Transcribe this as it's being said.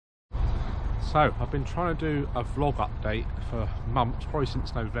So I've been trying to do a vlog update for months, probably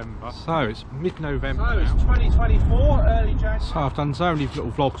since November. So it's mid-November. So it's 2024, early January. So I've done so many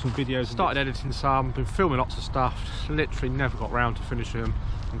little vlogs and videos. Started editing some, been filming lots of stuff. Literally never got around to finishing them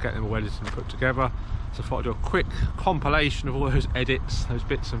and getting them all edited and put together. So I thought I'd do a quick compilation of all those edits, those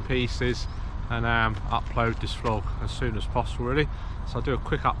bits and pieces, and upload this vlog as soon as possible, really. So I'll do a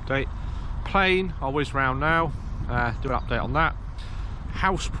quick update. Plane, I'll whiz round now, do an update on that.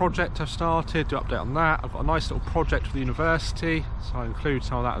 House project I've started, do an update on that. I've got a nice little project with the university, so I'll include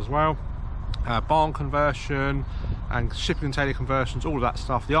some of that as well. Barn conversion and shipping container conversions, all of that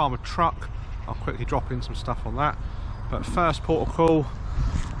stuff. The Armoured Truck, I'll quickly drop in some stuff on that. But first port of call,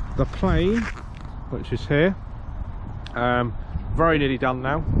 the plane, which is here. Very nearly done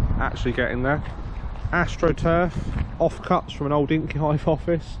now, actually getting there. AstroTurf, offcuts from an old Inky Hive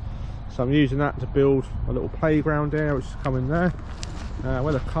office. So I'm using that to build a little playground area, which is coming there.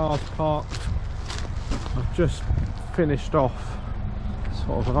 Where the car's parked, I've just finished off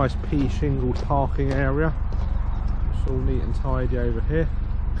sort of a nice pea shingled parking area. It's all neat and tidy over here.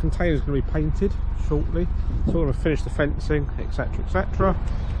 Container's going to be painted shortly, so we're going to finish the fencing, etc, etc.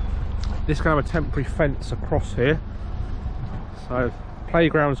 This is going to have a temporary fence across here, so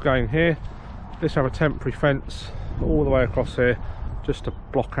playground's going here. This will have a temporary fence all the way across here, just to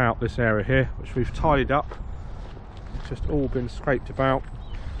block out this area here, which we've tidied up. Just all been scraped about.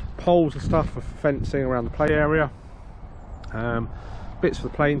 Poles and stuff for fencing around the play area. Bits for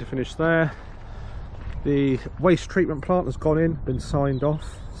the plane to finish there. The waste treatment plant has gone in, been signed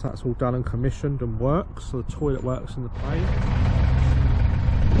off, so that's all done and commissioned and works. So the toilet works in the plane.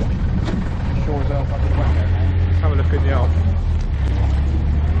 Sure as hell, let's have a look in the yard.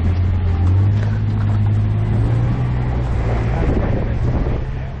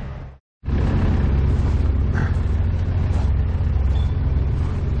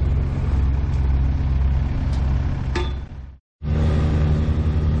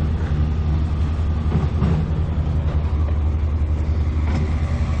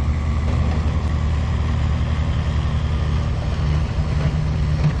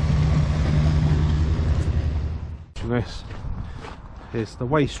 This is the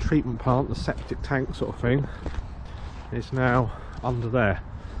waste treatment plant, the septic tank sort of thing, is now under there.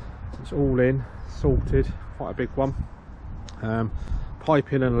 It's all in, sorted, quite a big one.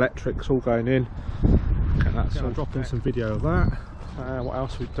 Piping and electrics all going in. Okay, that's I'll drop in some video of that. What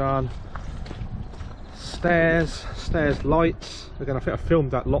else we've done? Stairs lights. Again, I think I've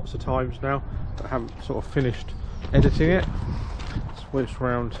filmed that lots of times now, but I haven't sort of finished editing it. Switch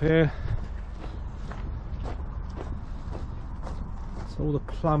around here. All the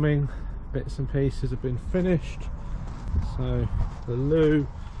plumbing bits and pieces have been finished. So the loo,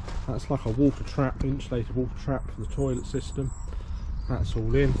 that's like a water trap, insulated water trap for the toilet system. That's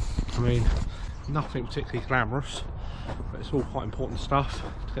all in. I mean, nothing particularly glamorous, but it's all quite important stuff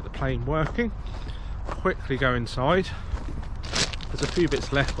to get the plane working. Quickly go inside. There's a few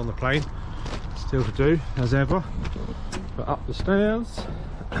bits left on the plane still to do, as ever. But up the stairs.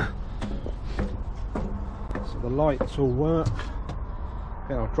 So the lights all work.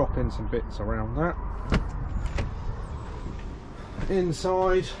 I'll drop in some bits around that.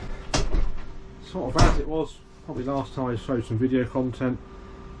 Inside, sort of as it was probably last time I showed some video content.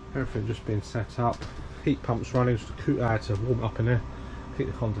 Everything just being set up. Heat pumps running just to warm it up in there, keep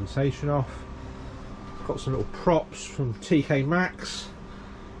the condensation off. Got some little props from TK Maxx,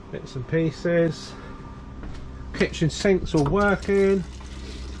 bits and pieces. Kitchen sinks all working.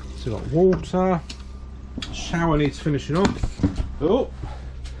 So we've got water. Shower needs finishing off. Oh.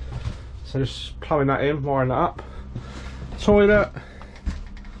 So just plumbing that in, wiring that up. Toilet,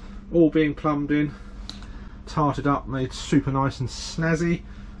 all being plumbed in, tarted up, made super nice and snazzy.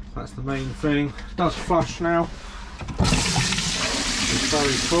 That's the main thing. It does flush now. It's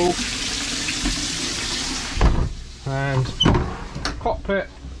very cool. And cockpit,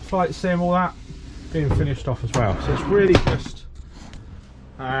 flight sim, all that being finished off as well. So it's really just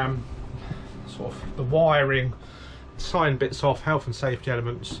sort of the wiring, sign bits off, health and safety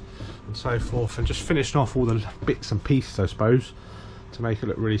elements and so forth, and just finishing off all the bits and pieces, I suppose, to make it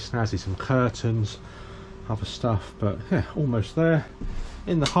look really snazzy. Some curtains, other stuff, but yeah, almost there.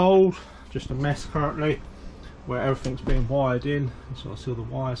 In the hold, just a mess currently, where everything's being wired in. You sort of see all the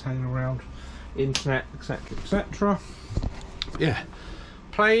wires hanging around, internet, etc, etc. Yeah,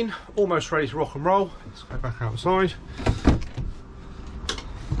 plane almost ready to rock and roll. Let's go back outside.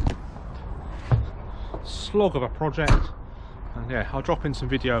 Slog of a project, and yeah, I'll drop in some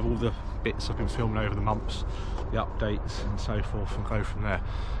video of all the bits I've been filming over the months, the updates and so forth, and go from there.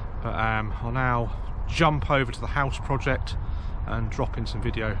 But I'll now jump over to the house project and drop in some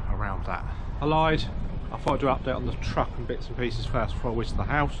video around that. I lied. I thought I'd do an update on the truck and bits and pieces first before I whiz to the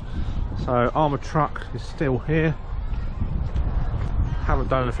house. So Armoured Truck is still here. Haven't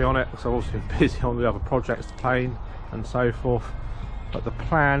done anything on it because I've also been busy on the other projects, the plane and so forth. But the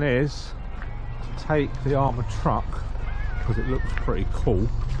plan is to take the Armoured Truck, because it looks pretty cool,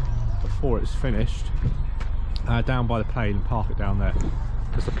 before it's finished, down by the plane and park it down there.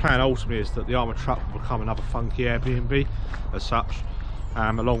 Because the plan ultimately is that the Armoured Truck will become another funky Airbnb as such,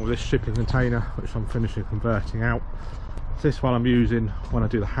 along with this shipping container which I'm finishing converting out. This one I'm using when I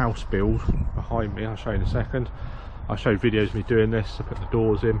do the house build behind me. I'll show you in a second. I showed videos of me doing this. I put the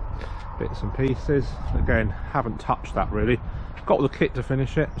doors in, bits and pieces. Again, haven't touched that really. Got all the kit to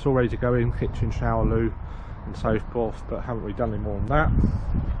finish it. It's all ready to go in, kitchen, shower, loo and so forth, but haven't really done any more on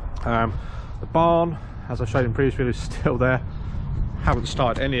that. The barn, as I showed in previous videos, is still there. Haven't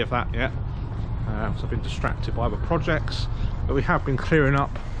started any of that yet, so I've been distracted by other projects, but we have been clearing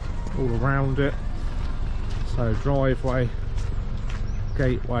up all around it. So driveway,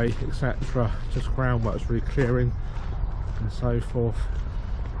 gateway, etc. Just groundwork's really clearing and so forth,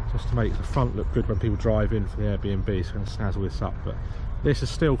 just to make the front look good when people drive in for the Airbnb. So I'm going to snazz all this up, but this has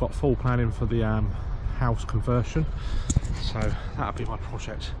still got full planning for the house conversion, so that'll be my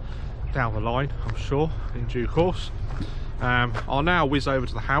project down the line, I'm sure, in due course. I'll now whiz over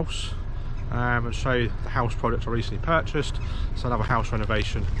to the house and show you the house project I recently purchased. So another house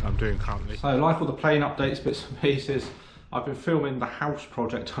renovation I'm doing currently. So like all the plane updates, bits and pieces, I've been filming the house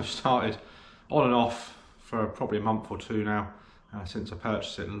project I've started on and off for probably a month or two now, since I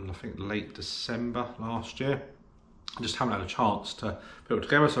purchased it in, I think, late December last year. I just haven't had a chance to put it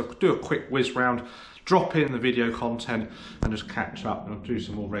together, so I'll do a quick whiz round, drop in the video content and just catch up, and I'll do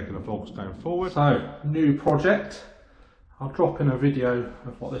some more regular vlogs going forward. So, new project. I'll drop in a video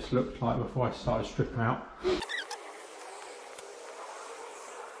of what this looked like before I started stripping out.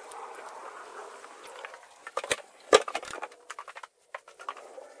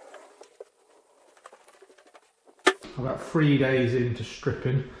 About 3 days into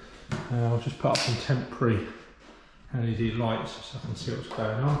stripping, I'll just put up some temporary LED lights so I can see what's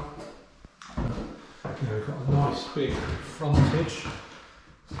going on. We've got a nice big frontage.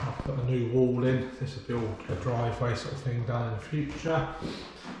 So I'll put a new wall in. This will be all a driveway sort of thing done in the future.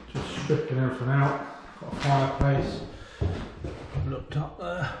 Just stripping everything out. Got a fireplace. I've looked up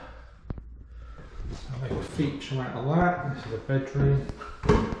there. So I'll make a feature out of that. This is a bedroom.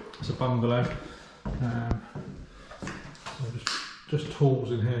 It's a bungalow. So just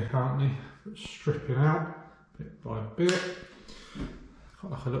tools in here currently. Stripping out bit by bit.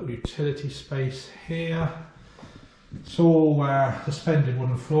 Got like a little utility space here. It's all suspended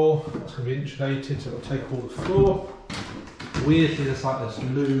wooden floor. It's going to be insulated, so it'll take all the floor. Weirdly, there's like this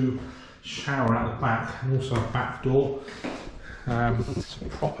loo shower out the back and also a back door. It's a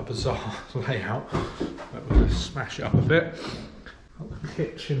proper bizarre layout, but we're going to smash it up a bit. Got the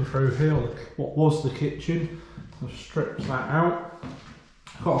kitchen through here, what was the kitchen. I've stripped that out.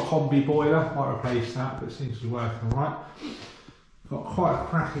 Got a combi boiler, might replace that, but it seems to be working alright. Got quite a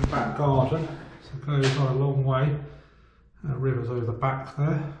cracking back garden, so it goes on a long way. River's over the back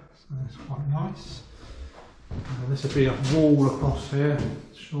there, so it's quite nice. And this will be a wall across here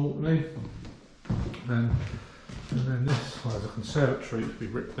shortly. And then this, well, the conservatory to be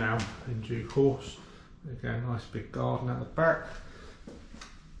ripped down in due course. Again, nice big garden at the back.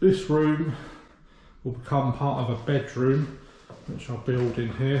 This room will become part of a bedroom, which I'll build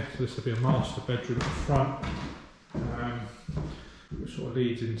in here. So this will be a master bedroom at the front, which sort of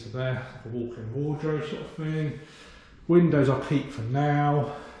leads into there, like a walk-in wardrobe sort of thing. Windows I'll keep for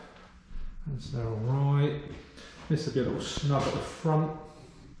now, and so they're alright. This will be a little snug at the front.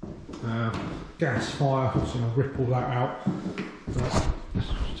 Gas fire, so I'm going to rip all that out. But let's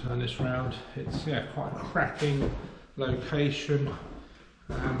just turn this round. It's quite a cracking location.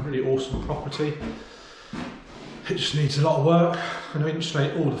 Really awesome property. It just needs a lot of work. I'm going to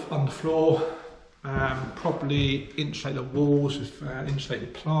insulate all the underfloor. Probably insulate the walls with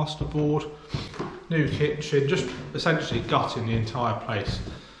insulated plasterboard. New kitchen, just essentially gutting the entire place.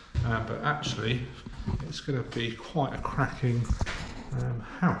 But actually, it's going to be quite a cracking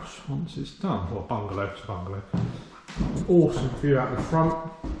house once it's done. Or bungalow, it's a bungalow. Awesome view out the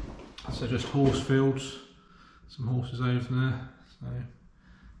front. So just horse fields, some horses over there. So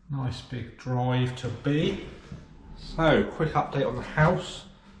nice big drive to be. So quick update on the house.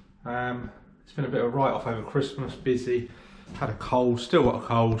 It's been a bit of a write-off over Christmas, busy, had a cold, still got a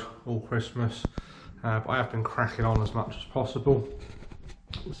cold all Christmas, but I have been cracking on as much as possible.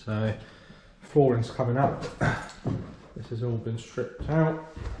 So flooring's coming up, this has all been stripped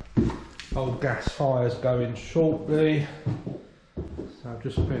out, old gas fire's going shortly, I've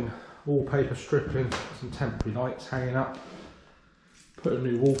just been wallpaper stripping, some temporary lights hanging up, put a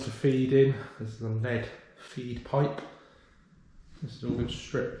new water feed in. This is a lead feed pipe. This has all been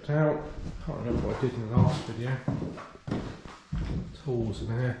stripped out. Can't remember what I did in the last video. Tools in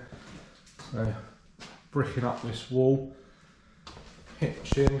here. So bricking up this wall,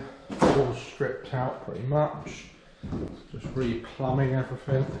 kitchen, all stripped out pretty much. Just re-plumbing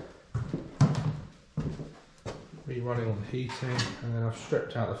everything, rerunning all the heating, and then I've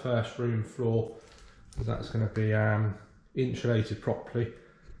stripped out the first room floor because that's going to be insulated properly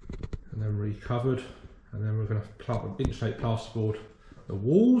and then recovered, and then we're going to insulate plasterboard the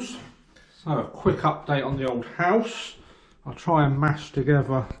walls. So a quick update on the old house. I'll try and mash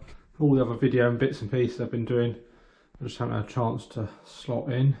together all the other video and bits and pieces I've been doing. I just haven't had a chance to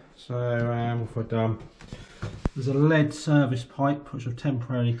slot in. So what have I done? There's a lead service pipe which I've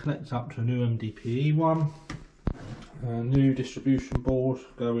temporarily connected up to a new MDPE one. A new distribution board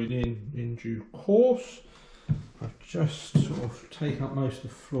going in due course. I've just sort of taken up most of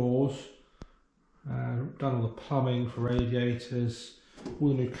the floors, done all the plumbing for radiators, all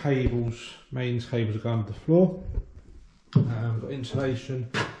the new cables, mains cables are going to the floor. Got insulation,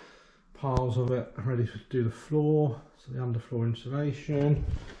 piles of it ready to do the floor, so the underfloor insulation.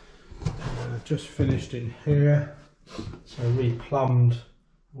 Just finished in here, so re-plumbed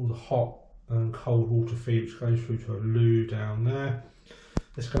all the hot and cold water feed which goes through to a loo down there.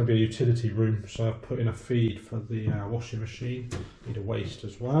 It's going to be a utility room, so I've put in a feed for the washing machine, need a waste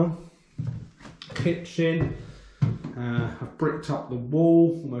as well. Kitchen, I've bricked up the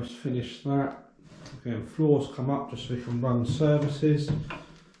wall, almost finished that. Again, floors come up just so we can run services.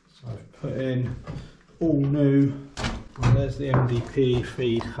 So I've put in all new, and there's the MDP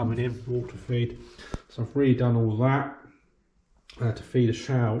feed coming in, water feed. So I've redone all that to feed a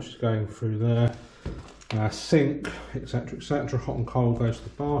shower which is going through there. Sink, etc, etc. Hot and cold goes to the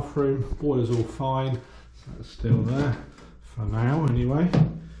bathroom. Boiler's all fine, so that's still there for now anyway.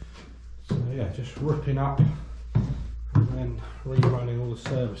 So yeah, just ripping up and then rerunning all the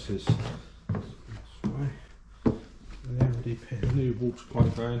services. This way. The MDP, the new water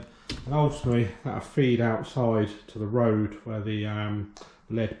pipe going, and ultimately that'll feed outside to the road where the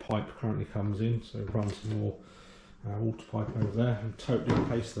lead pipe currently comes in. So run some more water pipe over there and totally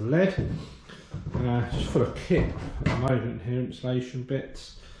replace the lead. Just full of kit at the moment here, installation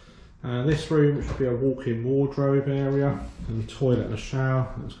bits. This room, which will be a walk-in wardrobe area, and the toilet and a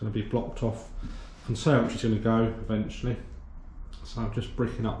shower, that's going to be blocked off. Conservatory's going to go eventually. So I'm just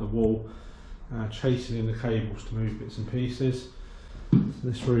bricking up the wall, chasing in the cables to move bits and pieces.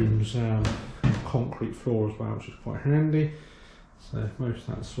 This room's concrete floor as well, which is quite handy. So most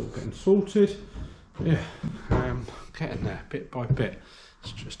of that's sort of getting sorted. But yeah, getting there bit by bit.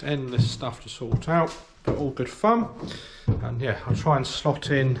 It's just endless stuff to sort out, but all good fun. And yeah, I'll try and slot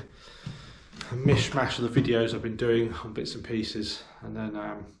in a mishmash of the videos I've been doing on bits and pieces, and then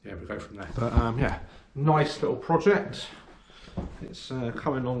yeah, we'll go from there. But yeah, nice little project. It's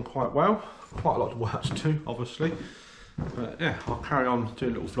coming along quite well. Quite a lot of work to do, obviously. But yeah, I'll carry on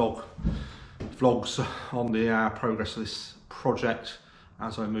doing little vlogs on the progress of this project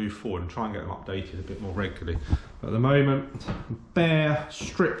as I move forward, and try and get them updated a bit more regularly. But at the moment, bare,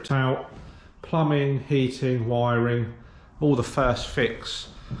 stripped out, plumbing, heating, wiring, all the first fix,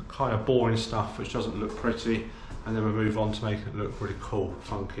 kind of boring stuff which doesn't look pretty, and then we move on to making it look really cool,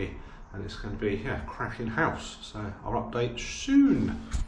 funky, and it's going to be, yeah, cracking house. So I'll update soon.